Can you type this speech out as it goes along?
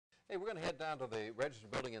Hey, we're going to head down to the Register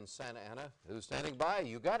building in Santa Ana. Who's standing by?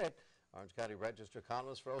 You got it. Orange County Register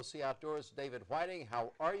columnist for OC Outdoors, David Whiting.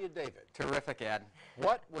 How are you, David? Terrific, Ed.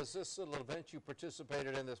 What was this little event you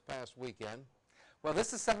participated in this past weekend? Well,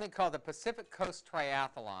 this is something called the Pacific Coast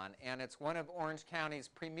Triathlon, and it's one of Orange County's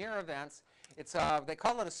premier events. It's they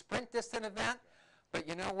call it a sprint distance event, but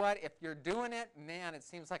you know what? If you're doing it, man, it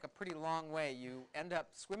seems like a pretty long way. You end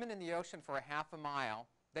up swimming in the ocean for a half a mile,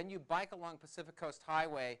 then you bike along Pacific Coast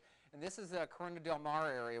Highway, and this is the Corona del Mar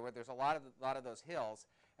area where there's a lot of those hills.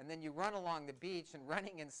 And then you run along the beach, and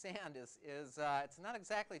running in sand is it's not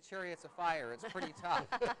exactly chariots of fire. It's pretty tough,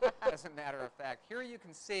 as a matter of fact. Here you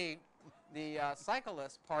can see the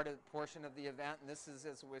cyclist portion of the event, and this is,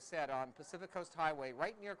 as we said, on Pacific Coast Highway,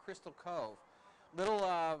 right near Crystal Cove.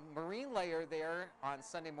 Little marine layer there on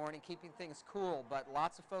Sunday morning, keeping things cool, but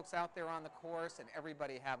lots of folks out there on the course, and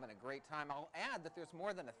everybody having a great time. I'll add that there's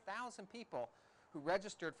more than 1,000 people who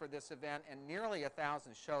registered for this event, and nearly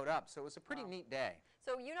 1,000 showed up, so it was a pretty neat day.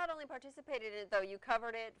 So you not only participated in it, though, you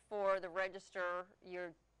covered it for the Register.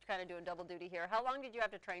 You're kind of doing double duty here. How long did you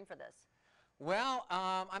have to train for this? Well,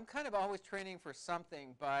 I'm kind of always training for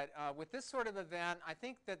something, but with this sort of event, I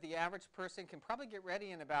think that the average person can probably get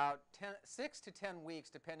ready in about 6 to 10 weeks,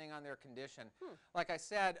 depending on their condition. Like I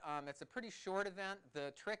said, it's a pretty short event.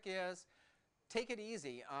 The trick is, take it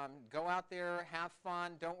easy. Go out there, have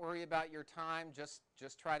fun. Don't worry about your time. Just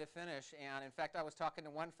try to finish. And in fact, I was talking to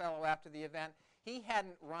one fellow after the event. He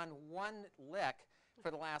hadn't run one lick for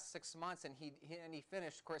the last 6 months, and he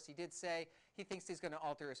finished. Of course, he did say he thinks he's going to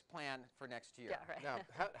alter his plan for next year. Yeah, right. Now,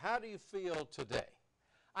 how do you feel today?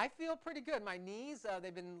 I feel pretty good. My knees,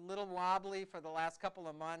 they've been a little wobbly for the last couple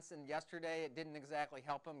of months, and yesterday it didn't exactly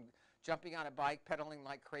help him jumping on a bike, pedaling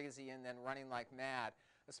like crazy, and then running like mad.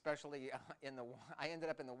 Especially I ended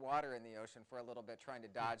up in the water in the ocean for a little bit, trying to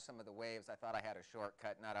dodge some of the waves. I thought I had a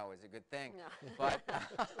shortcut, not always a good thing. No.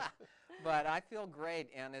 But I feel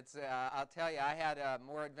great, and it's I'll tell you, I had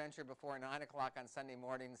more adventure before 9 o'clock on Sunday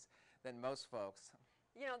mornings than most folks.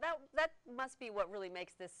 You know, that must be what really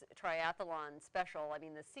makes this triathlon special. I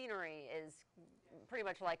mean, the scenery is pretty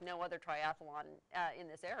much like no other triathlon in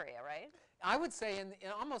this area, right? I would say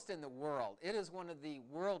almost in the world. It is one of the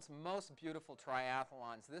world's most beautiful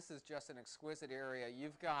triathlons. This is just an exquisite area.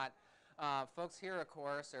 You've got folks here, of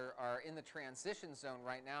course, are in the transition zone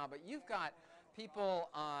right now, but you've got people,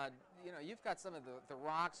 you know, you've got some of the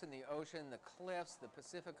rocks in the ocean, the cliffs, the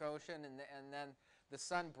Pacific Ocean, and then the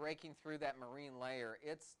sun breaking through that marine layer.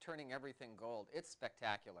 It's turning everything gold. It's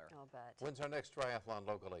spectacular. I'll bet. When's our next triathlon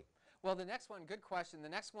locally? Well, the next one, good question. The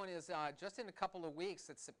next one is just in a couple of weeks.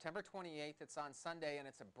 It's September 28th. It's on Sunday, and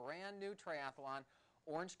it's a brand new triathlon,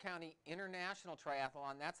 Orange County International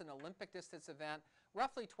Triathlon. That's an Olympic distance event,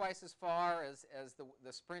 roughly twice as far as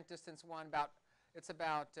the sprint distance one. It's a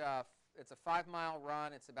 5-mile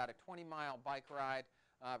run. It's about a 20-mile bike ride,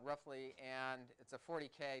 roughly, and it's a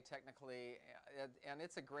 40K technically, and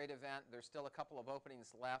it's a great event. There's still a couple of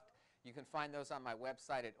openings left. You can find those on my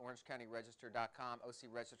website at orangecountyregister.com,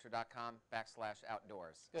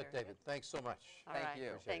 ocregister.com/outdoors. Good, David. Thanks so much. Thank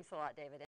you. Thanks a lot, David.